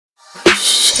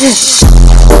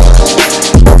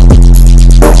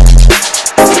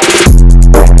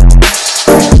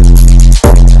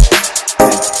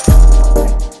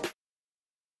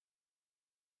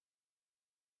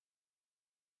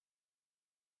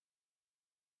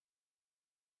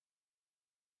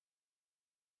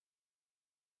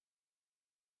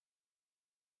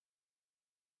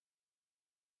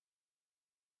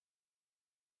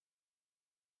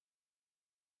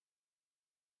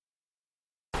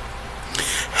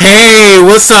Hey,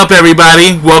 what's up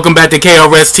everybody? Welcome back to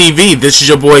KRSTV. This is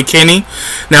your boy Kenny.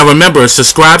 Now remember,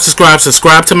 subscribe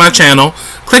to my channel.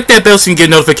 Click that bell so you can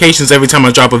get notifications every time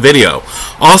I drop a video.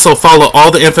 Also, follow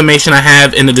all the information I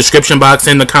have in the description box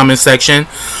in the comment section.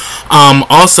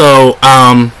 Also,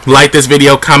 like this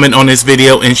video, comment on this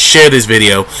video, and share this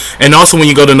video. And also, when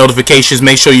you go to notifications,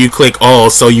 make sure you click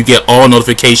all so you get all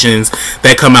notifications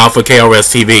that come out for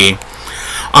KRSTV.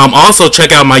 Also,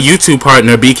 check out my YouTube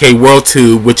partner, BK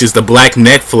WorldTube, which is the Black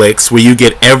Netflix, where you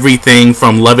get everything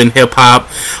from Love and Hip Hop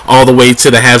all the way to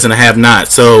the haves and the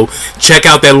have-nots. So, check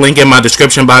out that link in my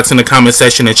description box in the comment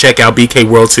section and check out BK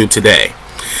WorldTube today.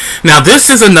 Now, this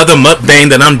is another mukbang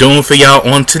that I'm doing for y'all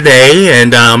on today,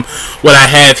 and what I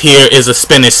have here is a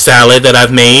spinach salad that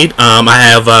I've made. I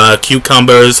have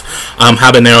cucumbers,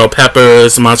 habanero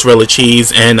peppers, mozzarella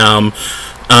cheese, and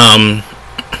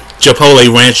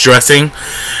Chipotle ranch dressing,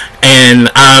 and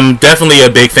I'm definitely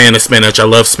a big fan of spinach. I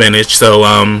love spinach, so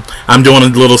I'm doing a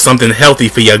little something healthy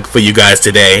for you guys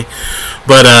today.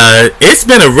 But it's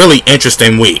been a really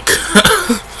interesting week.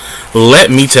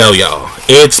 Let me tell y'all,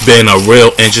 it's been a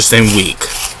real interesting week.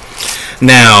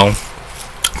 Now,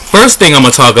 first thing I'm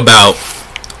gonna talk about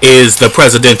is the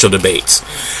presidential debates.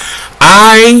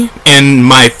 I, in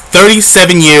my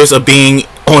 37 years of being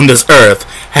on this earth,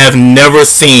 have never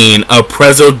seen a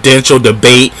presidential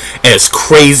debate as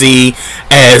crazy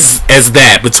as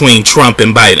that between Trump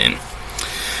and Biden.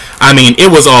 I mean,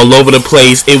 it was all over the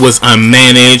place. It was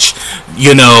unmanaged.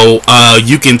 You know,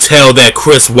 you can tell that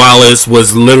Chris Wallace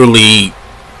was literally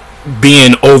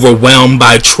being overwhelmed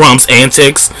by Trump's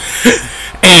antics.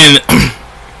 And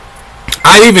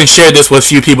I even shared this with a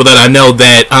few people that I know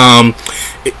that,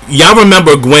 y'all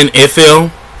remember Gwen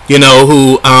Ifill? You know,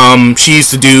 who she used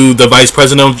to do the vice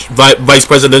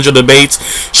presidential debates.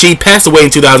 She passed away in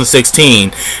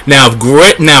 2016. Now, if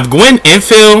Gwen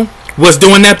Ifill was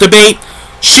doing that debate,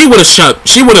 she would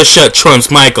have shut Trump's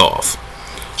mic off.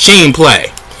 She didn't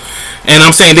play. And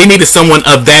I'm saying they needed someone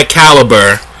of that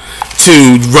caliber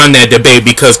to run that debate,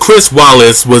 because Chris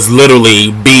Wallace was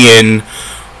literally being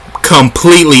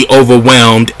completely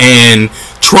overwhelmed, and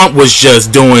Trump was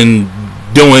just doing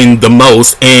the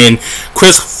most. And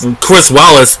Chris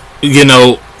Wallace, you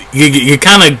know, you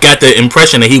kind of got the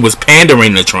impression that he was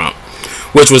pandering to Trump,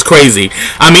 which was crazy.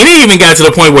 I mean, it even got to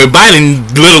the point where Biden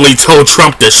literally told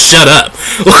Trump to shut up.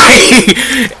 Like,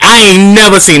 I ain't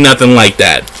never seen nothing like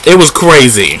that. It was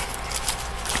crazy.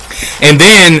 And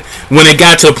then when it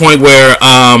got to a point where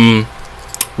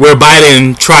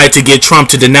Biden tried to get Trump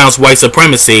to denounce white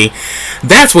supremacy,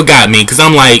 that's what got me, because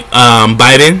I'm like,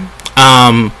 Biden,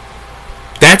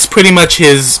 that's pretty much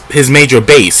his major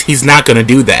base. He's not going to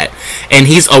do that. And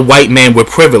he's a white man with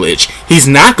privilege. He's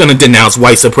not going to denounce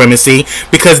white supremacy,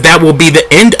 because that will be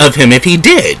the end of him if he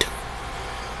did.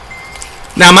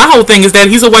 Now, my whole thing is that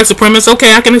he's a white supremacist.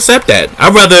 Okay, I can accept that.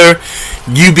 I'd rather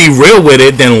you be real with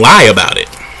it than lie about it.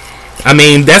 I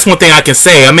mean, that's one thing I can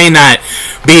say. I may not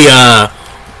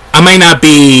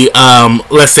be,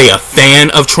 let's say, a fan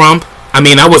of Trump. I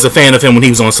mean, I was a fan of him when he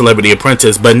was on Celebrity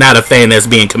Apprentice, but not a fan as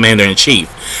being commander-in-chief.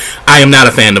 I am not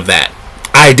a fan of that.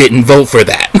 I didn't vote for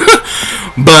that.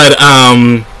 But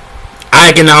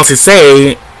I can honestly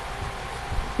say,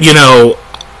 you know,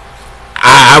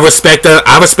 I respect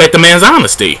the man's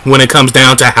honesty when it comes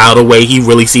down to how the way he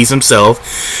really sees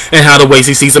himself and how the ways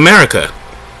he sees America.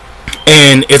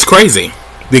 And it's crazy,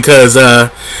 because there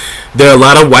are a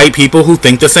lot of white people who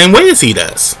think the same way as he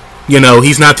does. You know,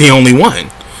 he's not the only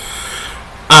one.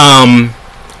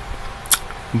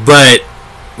 But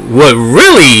what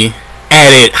really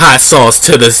added hot sauce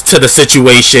to the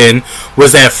situation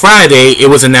was that Friday it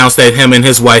was announced that him and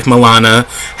his wife Milana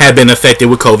had been affected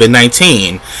with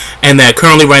COVID-19, and that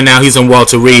currently right now he's in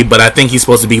Walter Reed, but I think he's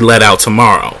supposed to be let out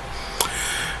tomorrow.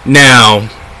 Now,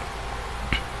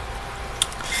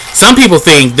 some people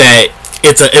think that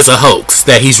it's a hoax,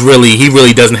 that he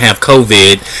really doesn't have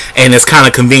COVID, and it's kind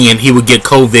of convenient he would get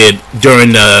COVID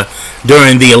during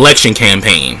the election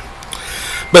campaign.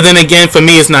 But then again, for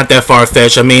me, it's not that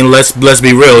far-fetched. I mean, let's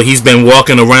be real. He's been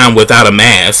walking around without a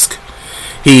mask.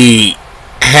 He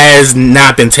has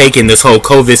not been taking this whole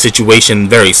COVID situation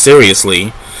very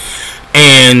seriously.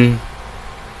 And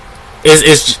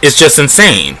it's just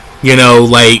insane. You know,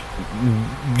 like,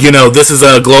 you know, this is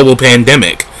a global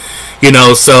pandemic. You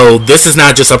know, so this is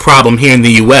not just a problem here in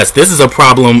the U.S. This is a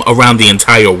problem around the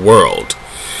entire world.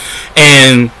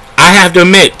 And I have to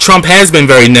admit, Trump has been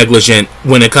very negligent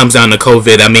when it comes down to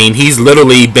COVID. I mean, he's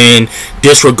literally been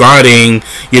disregarding,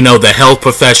 you know, the health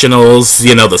professionals,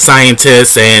 you know, the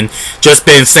scientists, and just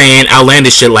been saying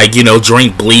outlandish shit like, you know,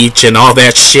 drink bleach and all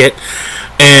that shit.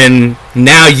 And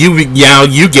now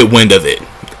you get wind of it.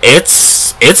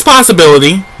 It's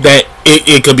possibility that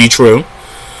it could be true.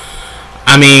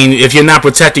 I mean, if you're not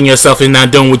protecting yourself and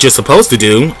not doing what you're supposed to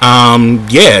do,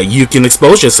 yeah, you can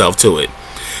expose yourself to it.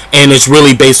 And it's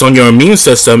really based on your immune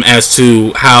system as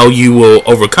to how you will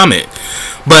overcome it.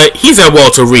 But he's at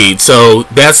Walter Reed, so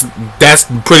that's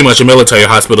pretty much a military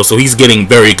hospital, so he's getting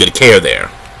very good care there.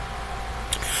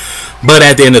 But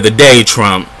at the end of the day,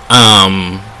 Trump,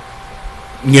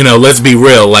 you know, let's be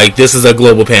real. Like, this is a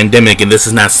global pandemic, and this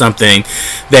is not something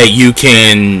that you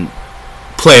can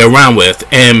play around with.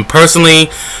 And personally,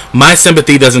 my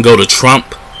sympathy doesn't go to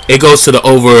Trump. It goes to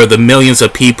the millions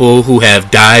of people who have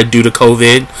died due to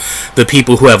COVID, the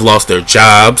people who have lost their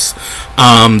jobs,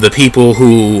 the people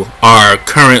who are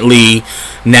currently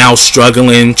now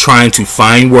struggling trying to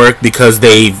find work because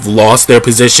they've lost their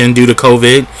position due to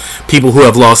COVID, people who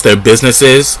have lost their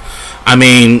businesses. I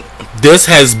mean, this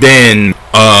has been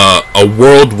a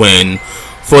whirlwind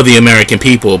for the American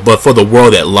people, but for the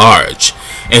world at large.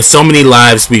 And so many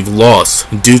lives we've lost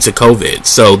due to COVID.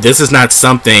 So this is not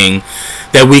something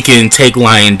that we can take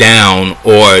lying down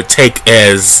or take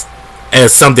as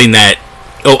something that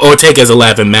or take as a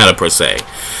laughing matter per se.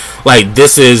 Like,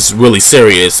 this is really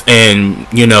serious, and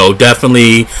you know,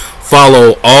 definitely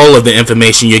follow all of the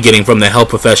information you're getting from the health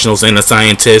professionals and the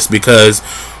scientists, because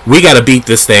we got to beat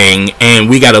this thing and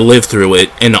we got to live through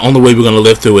it. And the only way we're going to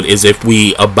live through it is if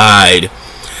we abide,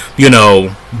 you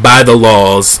know, by the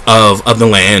laws of the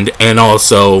land, and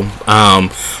also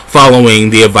following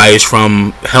the advice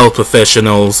from health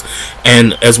professionals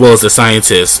and as well as the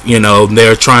scientists. You know,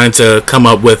 they're trying to come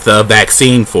up with a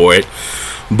vaccine for it,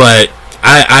 but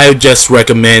I just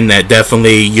recommend that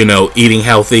definitely, you know, eating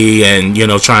healthy and, you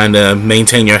know, trying to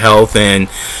maintain your health and,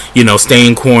 you know, stay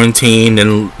in quarantine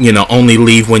and, you know, only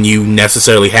leave when you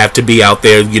necessarily have to be out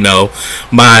there. You know,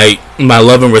 my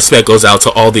love and respect goes out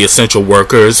to all the essential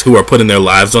workers who are putting their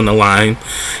lives on the line,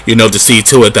 you know, to see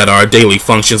to it that our daily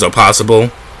functions are possible.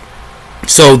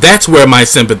 So that's where my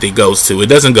sympathy goes to. It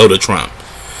doesn't go to Trump.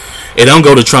 It don't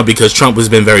go to Trump because Trump has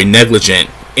been very negligent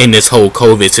in this whole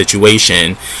COVID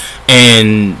situation,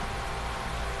 and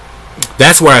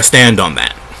that's where I stand on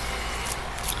that.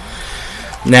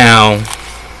 Now,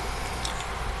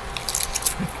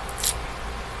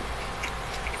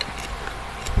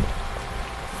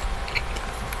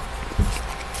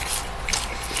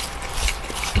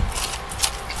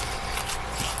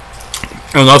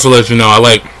 and also let you know, I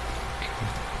like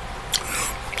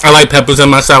peppers in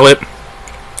my salad.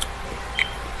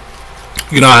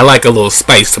 You know, I like a little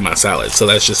spice to my salad, so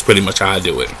that's just pretty much how I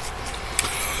do it.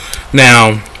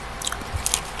 Now,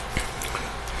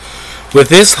 with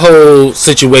this whole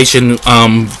situation,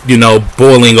 you know,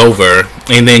 boiling over,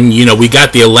 and then, you know, we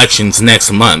got the elections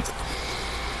next month.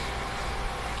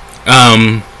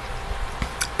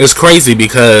 It's crazy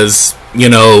because, you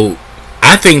know,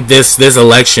 I think this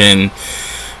election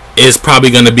is probably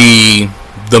going to be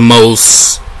the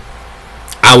most,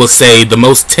 I would say, the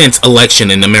most tense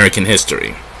election in American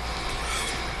history.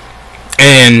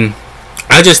 And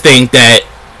I just think that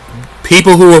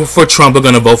people who are for Trump are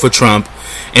going to vote for Trump,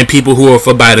 and people who are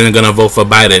for Biden are going to vote for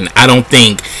Biden. I don't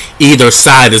think either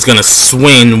side is going to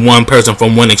swing one person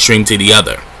from one extreme to the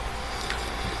other,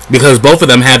 because both of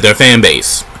them have their fan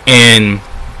base. And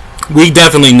we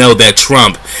definitely know that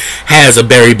Trump has a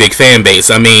very big fan base.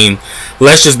 I mean,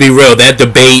 let's just be real. That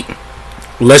debate,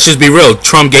 let's just be real.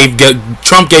 Trump gave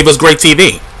us great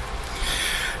TV.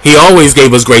 He always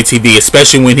gave us great TV,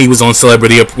 especially when he was on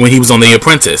The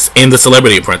Apprentice, in The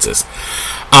Celebrity Apprentice.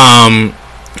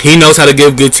 He knows how to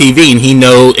give good TV,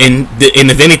 and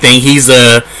if anything, he's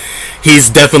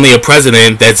definitely a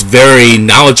president that's very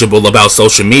knowledgeable about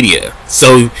social media.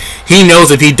 So he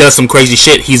knows if he does some crazy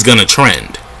shit, he's gonna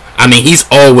trend. I mean, he's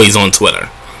always on Twitter.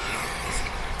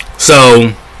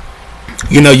 So,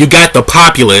 you know, you got the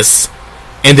populace,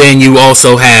 and then you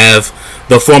also have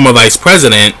the former vice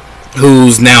president,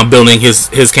 who's now building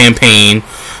his campaign,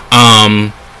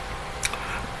 and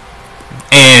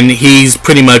he's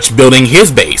pretty much building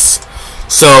his base.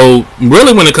 So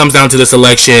really, when it comes down to this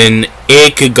election,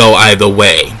 it could go either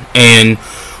way, and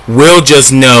we'll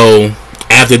just know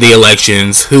after the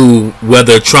elections,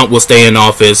 whether Trump will stay in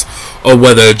office or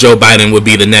whether Joe Biden would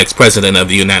be the next president of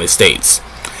the United States.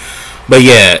 But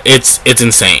yeah, it's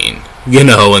insane, you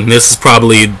know, and this is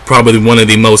probably one of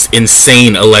the most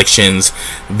insane elections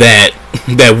that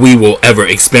we will ever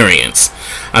experience.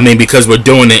 I mean, because we're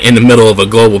doing it in the middle of a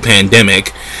global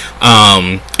pandemic,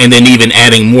 and then even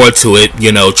adding more to it,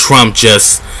 you know, Trump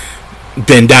just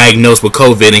been diagnosed with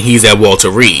COVID and he's at Walter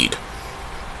Reed.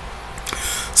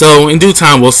 So in due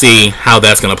time, we'll see how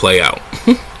that's going to play out.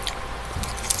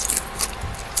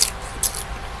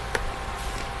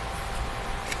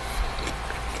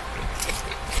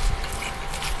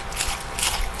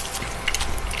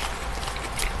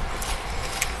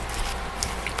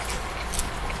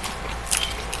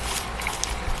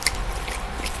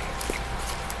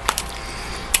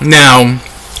 Now,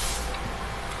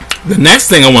 the next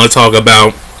thing I want to talk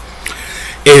about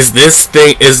is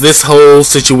this whole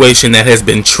situation that has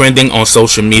been trending on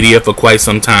social media for quite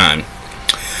some time,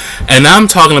 and I'm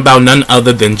talking about none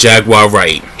other than Jaguar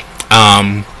Wright.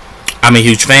 I'm a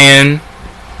huge fan.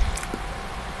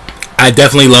 I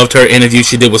definitely loved her interview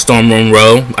she did with Storm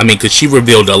Monroe. I mean, because she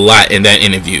revealed a lot in that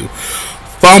interview,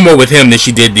 far more with him than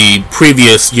she did the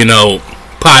previous, you know,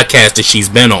 podcast that she's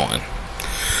been on.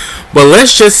 But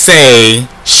let's just say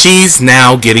she's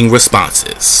now getting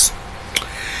responses.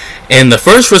 And the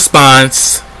first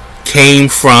response came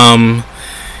from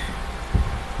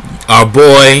our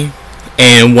boy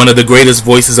and one of the greatest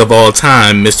voices of all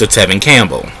time, Mr. Tevin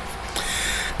Campbell.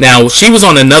 Now, she was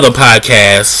on another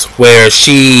podcast where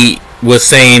she was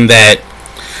saying that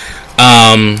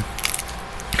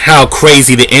how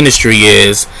crazy the industry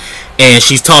is. And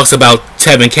she talks about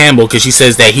Tevin Campbell because she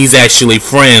says that he's actually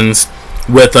friends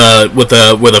with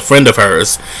a friend of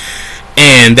hers,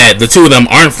 and that the two of them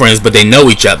aren't friends but they know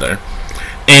each other.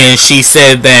 And she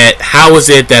said that how is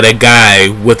it that a guy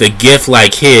with a gift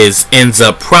like his ends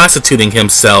up prostituting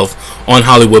himself on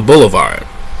Hollywood Boulevard?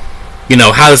 You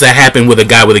know, how does that happen with a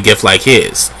guy with a gift like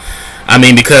his? I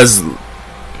mean, because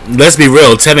let's be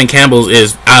real, Tevin Campbell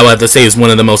is, I would have to say, is one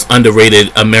of the most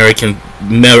underrated American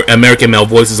male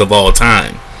voices of all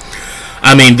time.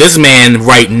 I mean, this man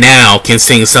right now can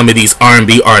sing some of these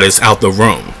R&B artists out the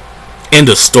room. End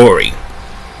of story.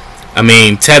 I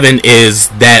mean, Tevin is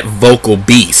that vocal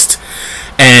beast.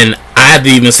 And I have to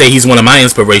even say he's one of my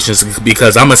inspirations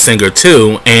because I'm a singer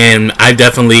too. And I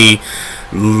definitely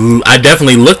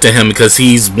look to him because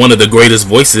he's one of the greatest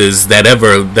voices that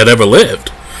ever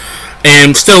lived.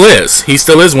 And still is. He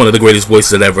still is one of the greatest voices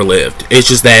that ever lived. It's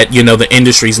just that, you know, the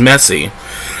industry's messy.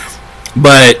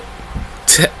 But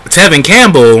Tevin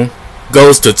Campbell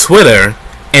goes to Twitter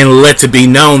and lets it be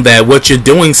known that what you're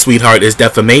doing, sweetheart, is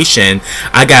defamation.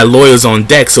 I got lawyers on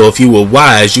deck, so if you were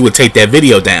wise, you would take that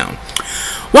video down.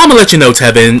 Well, I'm going to let you know,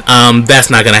 Tevin, that's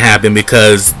not going to happen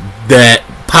because that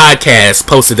podcast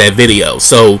posted that video.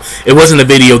 So it wasn't a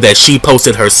video that she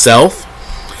posted herself.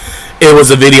 It was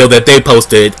a video that they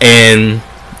posted, and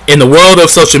in the world of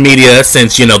social media,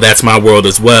 since, you know, that's my world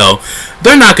as well,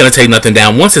 they're not going to take nothing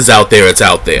down. Once it's out there, it's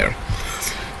out there.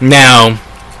 Now,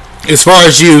 as far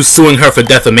as you suing her for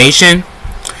defamation,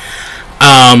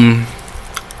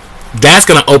 that's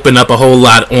going to open up a whole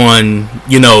lot on,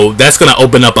 you know, that's going to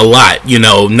open up a lot, you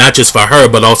know, not just for her,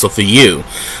 but also for you.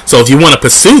 So if you want to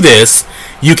pursue this,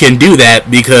 you can do that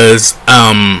because,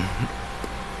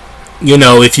 you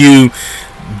know, if you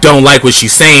don't like what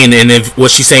she's saying, and if what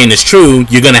she's saying is true,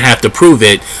 you're going to have to prove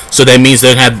it. So that means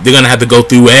they're going to have to go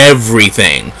through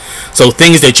everything. So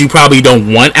things that you probably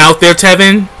don't want out there,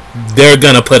 Tevin, they're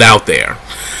gonna put out there.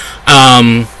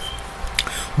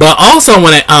 But also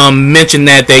want to mention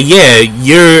that yeah,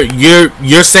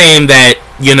 you're saying that,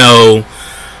 you know,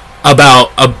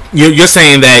 about you're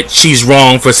saying that she's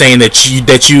wrong for saying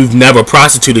that you've never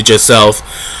prostituted yourself.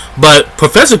 But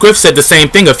Professor Griff said the same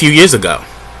thing a few years ago.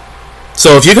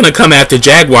 So if you're gonna come after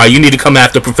Jaguar, you need to come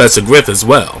after Professor Griff as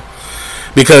well,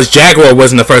 because Jaguar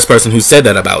wasn't the first person who said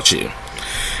that about you.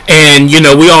 And, you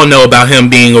know, we all know about him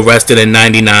being arrested in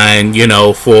 '99, you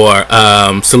know, for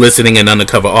soliciting an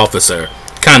undercover officer.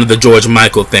 Kind of the George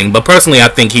Michael thing. But personally, I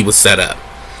think he was set up.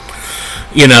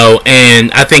 You know,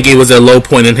 and I think it was a low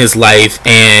point in his life.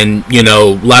 And, you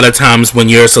know, a lot of times when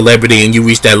you're a celebrity and you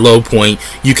reach that low point,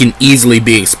 you can easily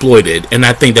be exploited. And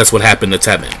I think that's what happened to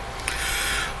Tevin.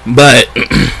 But,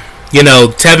 you know,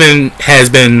 Tevin has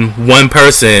been one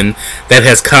person that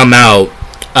has come out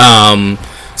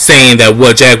saying that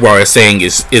what Jaguar is saying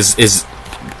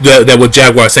that what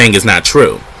Jaguar is saying is not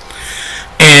true.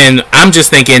 And I'm just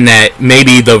thinking that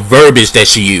maybe the verbiage that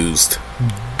she used,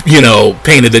 you know,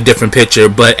 painted a different picture,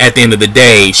 but at the end of the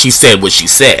day, she said what she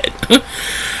said.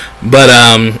 But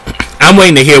I'm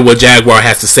waiting to hear what Jaguar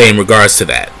has to say in regards to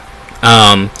that.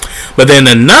 But then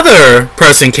another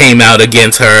person came out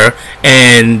against her,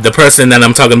 and the person that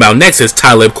I'm talking about next is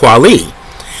Talib Kweli.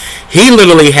 He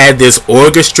literally had this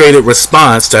orchestrated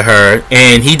response to her,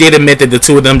 and he did admit that the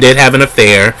two of them did have an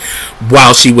affair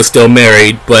while she was still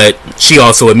married, but she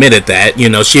also admitted that, you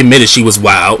know, she admitted she was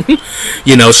wild.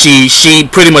 You know, she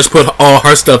pretty much put all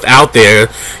her stuff out there,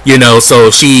 you know, so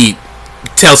she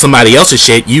tell somebody else's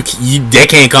shit, they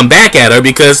can't come back at her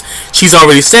because she's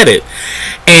already said it.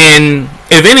 And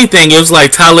if anything, it was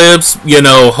like Talib's, you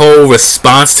know, whole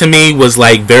response to me was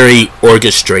like very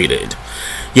orchestrated.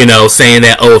 You know, saying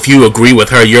that, oh, if you agree with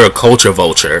her, you're a culture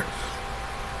vulture.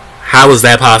 How is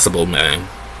that possible, man?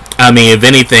 I mean, if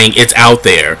anything, it's out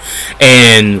there.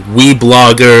 And we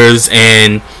bloggers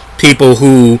and people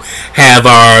who have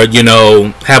our, you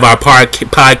know, have our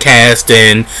podcast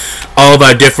and all of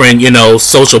our different, you know,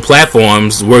 social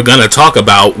platforms, we're going to talk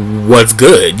about what's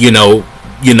good, you know,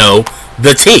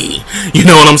 the tea. You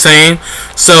know what I'm saying?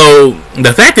 So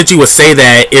the fact that you would say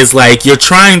that is like you're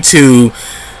trying to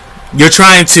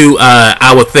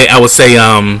I would say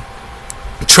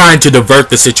trying to divert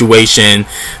the situation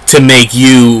to make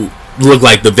you look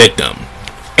like the victim.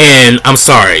 And I'm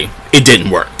sorry, it didn't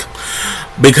work.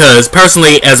 Because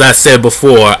personally, as I said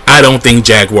before, I don't think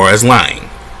Jaguar is lying.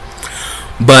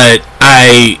 But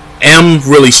I am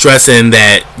really stressing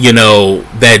that, you know,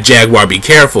 that Jaguar be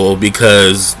careful,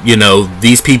 because, you know,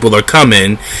 these people are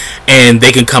coming and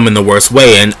they can come in the worst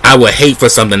way, and I would hate for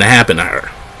something to happen to her.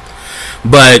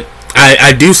 But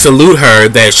I do salute her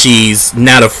that she's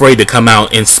not afraid to come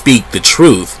out and speak the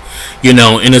truth, you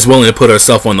know, and is willing to put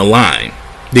herself on the line,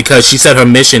 because she said her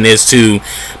mission is to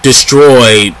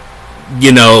destroy,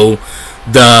 you know,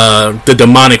 the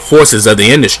demonic forces of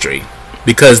the industry,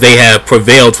 because they have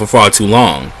prevailed for far too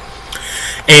long.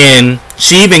 And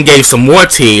she even gave some more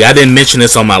tea. I didn't mention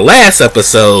this on my last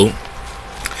episode,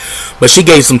 but she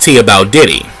gave some tea about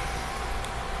Diddy.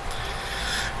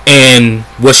 And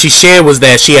what she shared was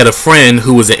that she had a friend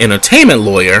who was an entertainment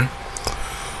lawyer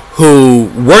who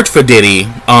worked for Diddy,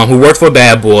 who worked for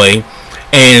Bad Boy,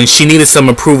 and she needed some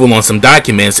approval on some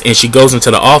documents, and she goes into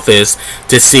the office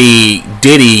to see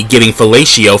Diddy getting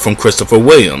fellatio from Christopher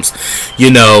Williams.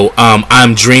 You know,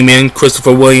 I'm Dreaming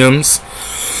Christopher Williams.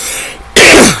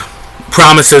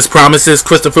 Promises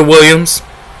Christopher Williams.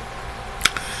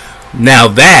 Now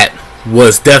that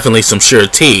was definitely some sure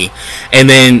tea. And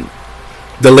then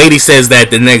the lady says that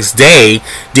the next day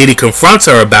Diddy confronts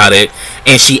her about it,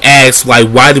 and she asks, like,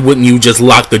 why wouldn't you just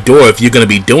lock the door if you're going to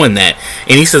be doing that?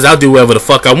 And he says, I'll do whatever the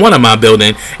fuck I want in my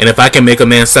building, and if I can make a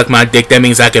man suck my dick, that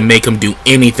means I can make him do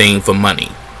anything for money.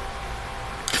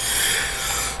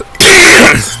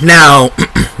 Now,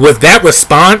 with that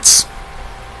response,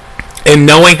 and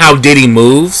knowing how Diddy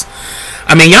moves,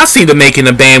 I mean, y'all seen the Making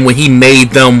a Band when he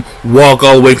made them walk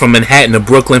all the way from Manhattan to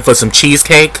Brooklyn for some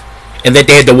cheesecake, and that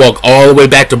they had to walk all the way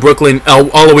back to Brooklyn,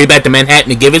 all the way back to Manhattan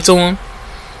to give it to him.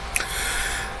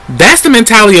 That's the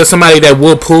mentality of somebody that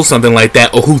will pull something like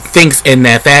that, or who thinks in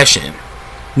that fashion.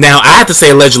 Now, I have to say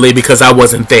allegedly because I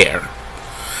wasn't there,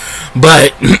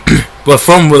 but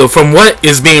from what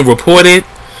is being reported,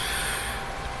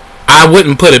 I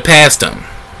wouldn't put it past him.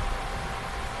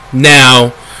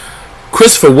 Now,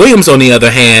 Christopher Williams, on the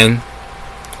other hand,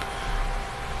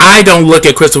 I don't look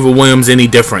at Christopher Williams any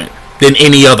different than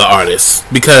any other artist,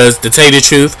 because to tell you the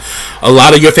truth, a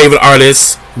lot of your favorite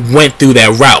artists went through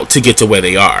that route to get to where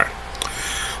they are.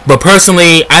 But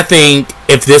personally, I think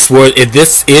if this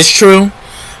is true,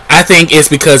 I think it's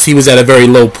because he was at a very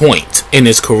low point in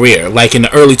his career. Like in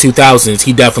the early 2000s,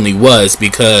 he definitely was,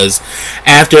 because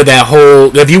after that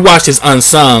whole, if you watch his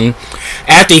Unsung,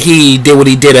 after he did what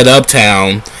he did at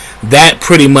Uptown, that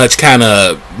pretty much kind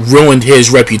of ruined his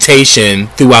reputation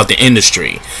throughout the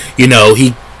industry. You know,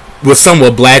 he was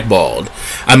somewhat blackballed.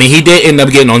 I mean, he did end up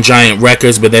getting on giant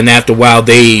records, but then after a while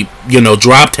they, you know,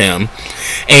 dropped him,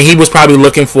 and he was probably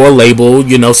looking for a label,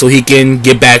 you know, so he can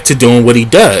get back to doing what he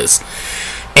does.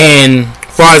 And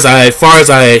far as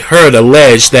I heard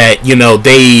alleged that, you know,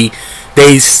 he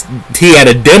had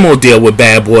a demo deal with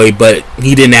Bad Boy, but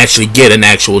he didn't actually get an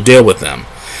actual deal with them.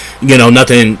 You know,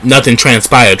 nothing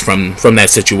transpired from that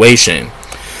situation.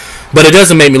 But it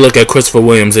doesn't make me look at Christopher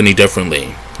Williams any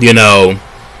differently, you know.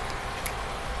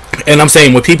 And I'm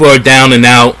saying, when people are down and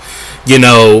out, you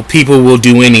know, people will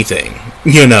do anything,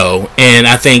 you know. And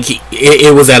I think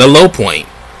it was at a low point.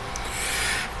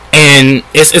 And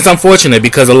it's unfortunate,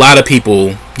 because a lot of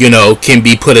people, you know, can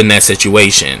be put in that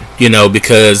situation, you know,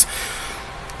 because,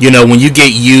 you know, when you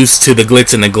get used to the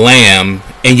glitz and the glam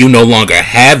and you no longer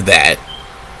have that,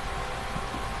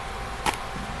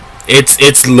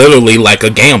 it's literally like a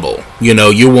gamble. You know,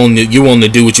 you want to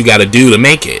do what you got to do to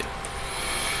make it.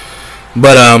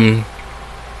 But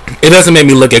it doesn't make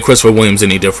me look at Christopher Williams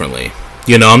any differently.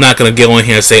 You know, I'm not gonna get on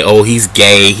here and say, oh, he's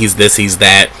gay, he's this, he's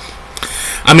that.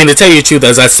 I mean, to tell you the truth,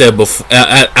 as I said before,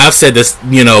 I've said this,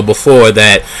 you know, before,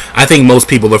 that I think most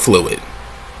people are fluid.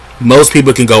 Most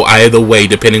people can go either way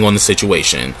depending on the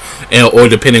situation, or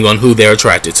depending on who they're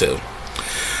attracted to.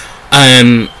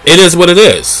 And it is what it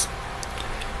is.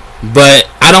 But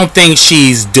I don't think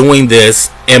she's doing this,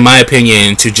 in my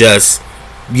opinion, to just,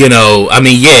 you know, I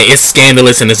mean, yeah, it's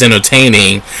scandalous and it's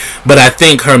entertaining, but I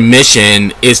think her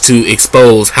mission is to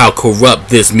expose how corrupt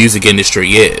this music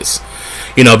industry is.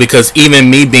 You know, because even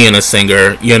me being a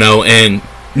singer, you know, and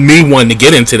me wanting to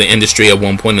get into the industry at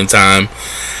one point in time,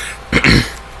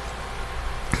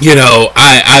 you know,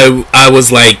 I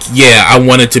was like, yeah, I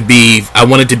wanted to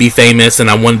be famous and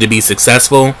I wanted to be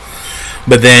successful.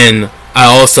 But then I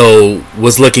also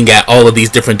was looking at all of these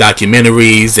different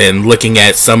documentaries and looking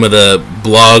at some of the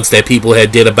blogs that people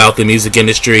had did about the music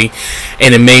industry,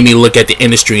 and it made me look at the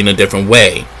industry in a different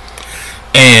way.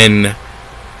 And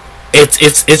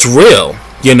it's real,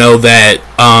 you know, that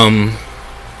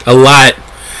a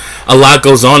lot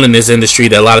goes on in this industry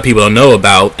that a lot of people don't know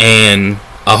about, and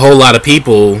a whole lot of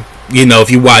people, you know,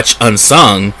 if you watch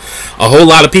Unsung, a whole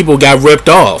lot of people got ripped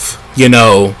off, you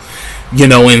know,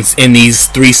 in these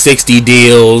 360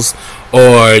 deals,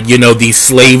 or, you know, these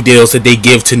slave deals that they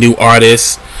give to new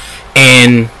artists.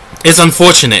 And it's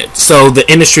unfortunate. So the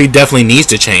industry definitely needs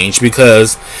to change,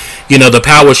 because, you know, the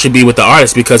power should be with the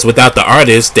artist, because without the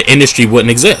artist, the industry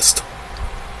wouldn't exist.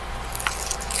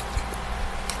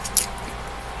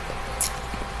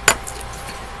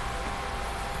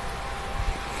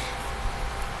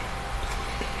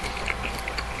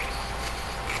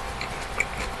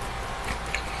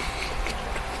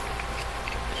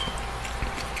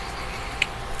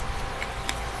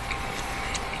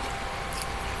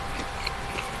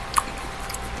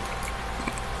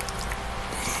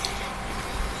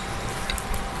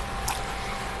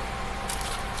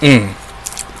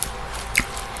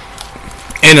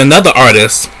 And another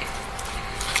artist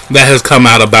that has come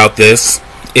out about this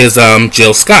is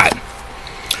Jill Scott.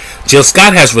 Jill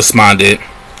Scott has responded.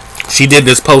 She did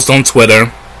this post on Twitter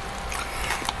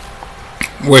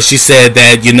where she said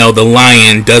that, you know, the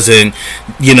lion doesn't,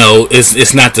 you know,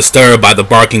 it's not disturbed by the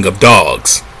barking of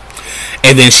dogs.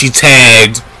 And then she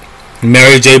tagged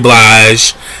Mary J.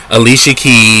 Blige, Alicia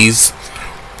Keys,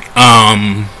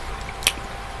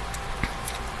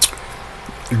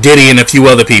 Diddy, and a few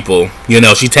other people. You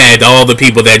know, she tagged all the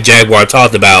people that Jaguar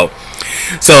talked about.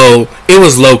 So it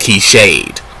was low-key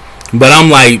shade. But I'm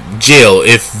like, Jill,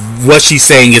 if what she's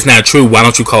saying is not true, why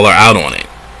don't you call her out on it?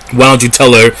 Why don't you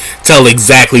tell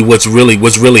exactly what's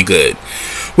really good?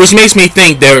 Which makes me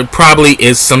think there probably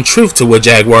is some truth to what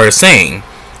Jaguar is saying.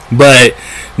 But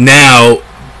now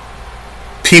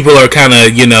people are kind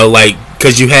of, you know, like,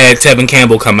 because you had Tevin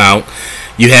Campbell come out,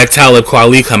 you had Talib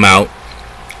Kweli come out,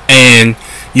 and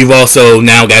you've also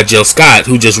now got Jill Scott,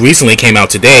 who just recently came out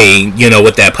today, you know,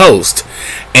 with that post.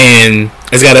 And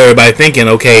it's got everybody thinking,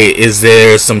 okay, is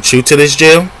there some truth to this,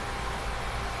 Jill?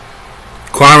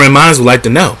 Inquiring minds would like to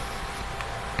know.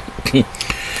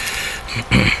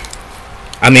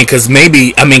 I mean, because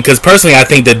personally, I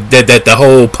think that the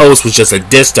whole post was just a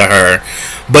diss to her,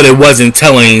 but it wasn't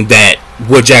telling that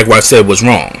what Jaguar said was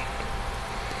wrong.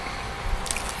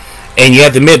 And you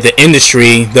have to admit, the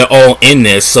industry, they're all in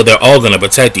this, so they're all going to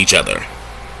protect each other.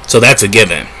 So that's a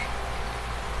given.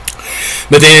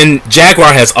 But then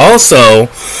Jaguar has also,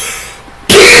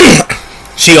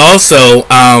 she also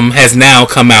has now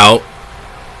come out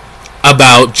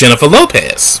about Jennifer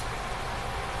Lopez.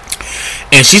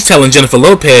 And she's telling Jennifer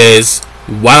Lopez,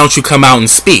 why don't you come out and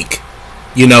speak?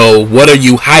 You know, what are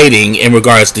you hiding in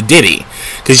regards to Diddy?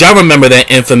 Because y'all remember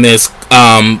that infamous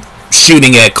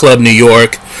shooting at Club New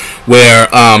York, where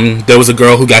there was a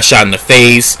girl who got shot in the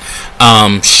face.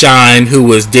 Shine,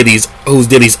 who's Diddy's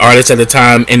artist at the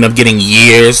time, ended up getting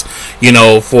years, you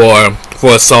know, for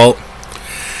assault.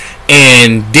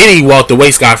 And Diddy walked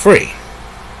away scot-free.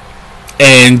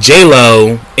 And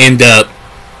J-Lo ended up,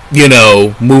 you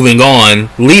know, moving on,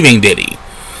 leaving Diddy.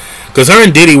 Because her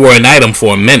and Diddy were an item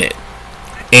for a minute.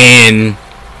 And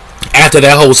after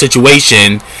that whole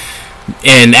situation,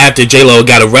 and after J-Lo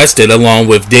got arrested along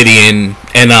with Diddy and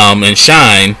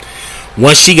Shine,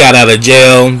 once she got out of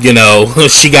jail, you know,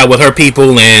 she got with her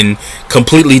people and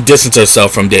completely distanced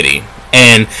herself from Diddy,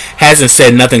 and hasn't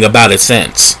said nothing about it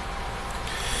since.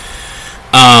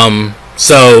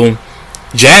 So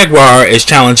Jaguar is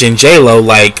challenging J-Lo,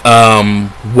 like,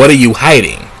 what are you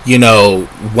hiding? You know,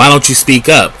 why don't you speak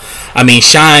up? I mean,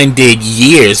 Shine did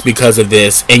years because of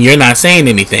this, and you're not saying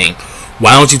anything.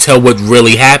 Why don't you tell what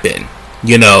really happened?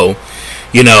 You know,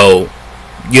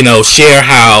 share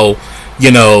how,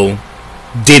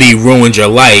 Diddy ruined your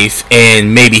life,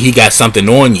 and maybe he got something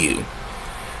on you,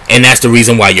 and that's the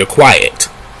reason why you're quiet.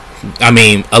 I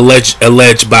mean,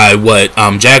 alleged by what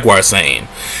Jaguar saying.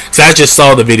 Because I just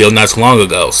saw the video not too long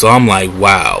ago, so I'm like,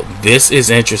 wow, this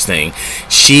is interesting.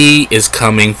 She is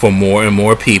coming for more and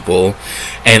more people,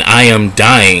 and I am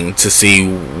dying to see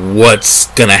what's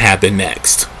gonna happen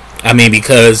next. I mean,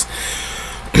 because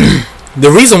the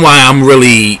reason why I'm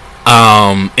really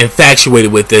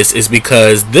infatuated with this is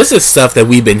because this is stuff that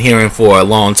we've been hearing for a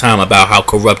long time about how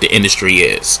corrupt the industry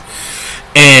is.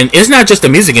 And it's not just the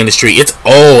music industry, it's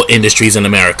all industries in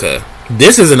America.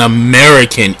 This is an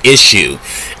American issue.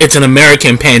 It's an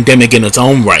American pandemic in its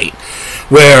own right,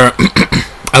 where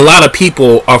a lot of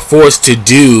people are forced to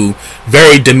do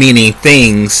very demeaning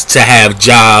things to have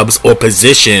jobs or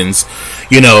positions,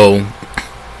 and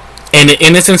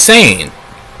it's insane.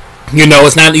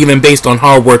 It's not even based on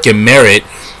hard work and merit.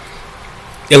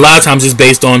 A lot of times it's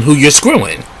based on who you're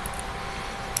screwing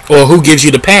or who gives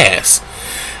you the pass.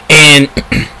 And,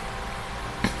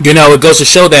 it goes to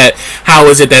show that how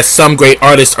is it that some great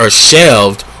artists are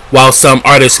shelved while some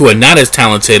artists who are not as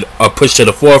talented are pushed to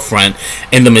the forefront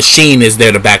and the machine is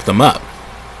there to back them up.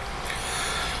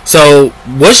 So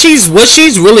what she's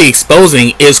really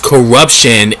exposing is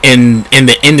corruption in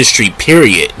the industry,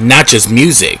 period. Not just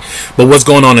music. But what's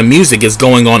going on in music is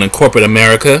going on in corporate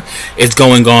America. It's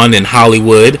going on in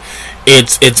Hollywood.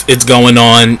 It's going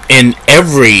on in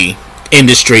every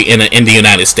industry in the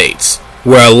United States,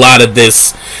 where a lot of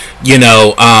this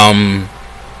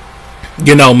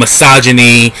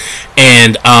misogyny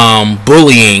and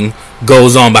bullying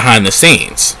goes on behind the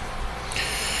scenes.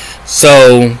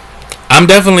 So I'm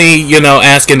definitely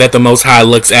asking that the Most High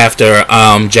looks after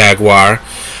Jaguar,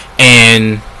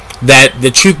 and that the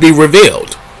truth be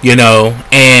revealed,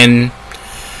 and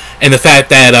the fact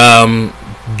that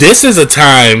this is a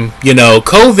time,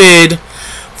 COVID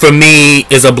for me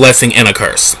is a blessing and a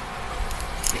curse.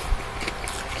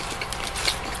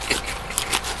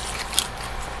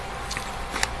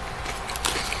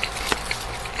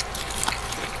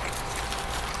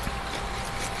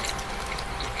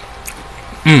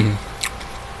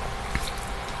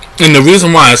 And the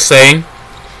reason why I say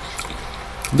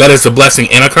that it's a blessing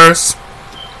and a curse,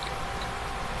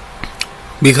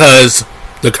 because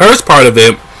the curse part of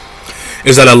it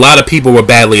is that a lot of people were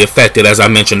badly affected, as I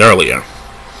mentioned earlier.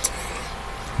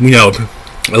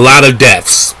 A lot of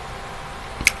deaths,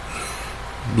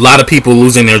 a lot of people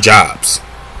losing their jobs,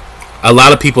 a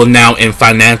lot of people now in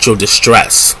financial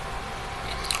distress,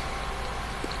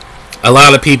 a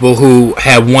lot of people who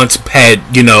had once had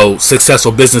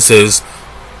successful businesses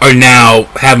are now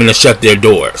having to shut their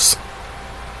doors.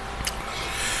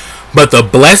 But the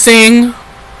blessing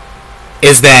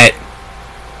is that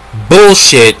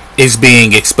bullshit is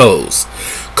being exposed.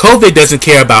 COVID doesn't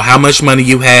care about how much money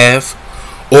you have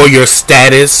or your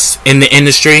status in the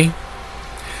industry.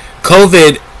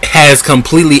 COVID has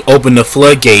completely opened the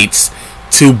floodgates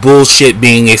to bullshit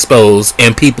being exposed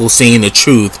and people seeing the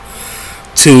truth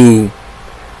to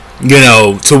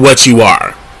what you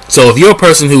are. So if you're a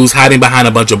person who's hiding behind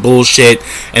a bunch of bullshit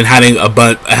and hiding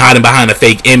behind a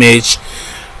fake image,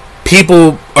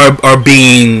 people are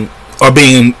being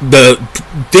the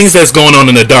things that's going on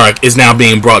in the dark is now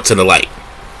being brought to the light.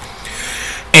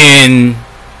 And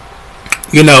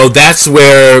that's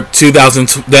where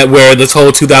this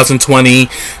whole 2020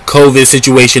 COVID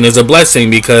situation is a blessing,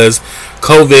 because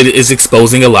COVID is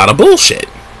exposing a lot of bullshit.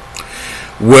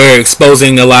 We're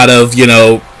exposing a lot of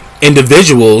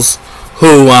individuals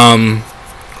who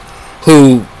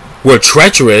were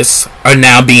treacherous are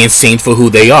now being seen for who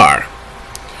they are.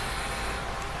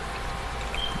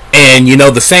 And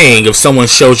the saying, if someone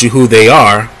shows you who they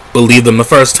are, believe them the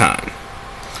first time.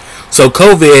 So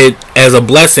COVID as a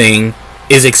blessing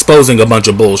is exposing a bunch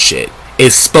of bullshit.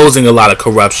 It's exposing a lot of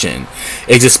corruption.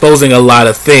 It's exposing a lot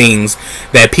of things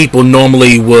that people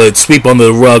normally would sweep under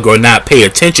the rug or not pay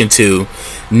attention to.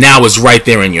 Now it's right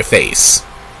there in your face.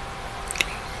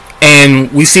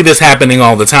 And we see this happening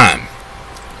all the time.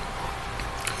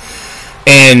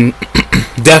 And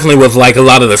definitely with like a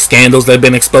lot of the scandals that have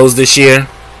been exposed this year.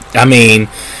 I mean,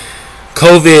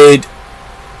 COVID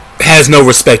has no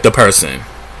respect of person.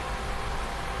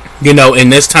 In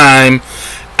this time,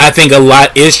 I think a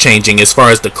lot is changing as far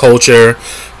as the culture,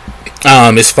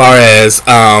 as far as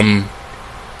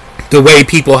the way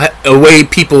people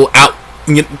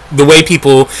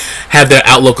have their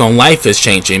outlook on life is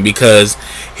changing. Because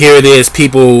here it is,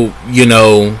 people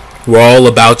We're all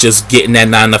about just getting that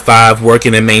 9 to 5,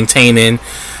 working and maintaining,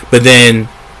 but then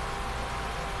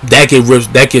that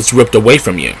gets ripped away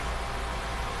from you.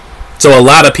 So a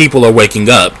lot of people are waking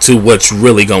up to what's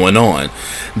really going on,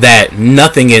 that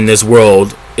nothing in this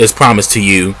world is promised to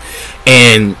you,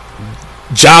 and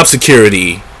job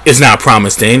security is not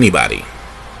promised to anybody.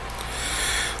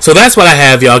 So that's what I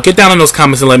have, y'all. Get down in those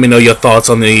comments and let me know your thoughts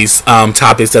on these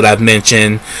topics that I've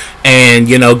mentioned, and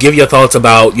give your thoughts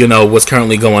about what's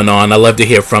currently going on. I love to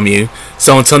hear from you.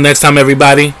 So until next time,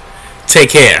 everybody, take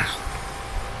care.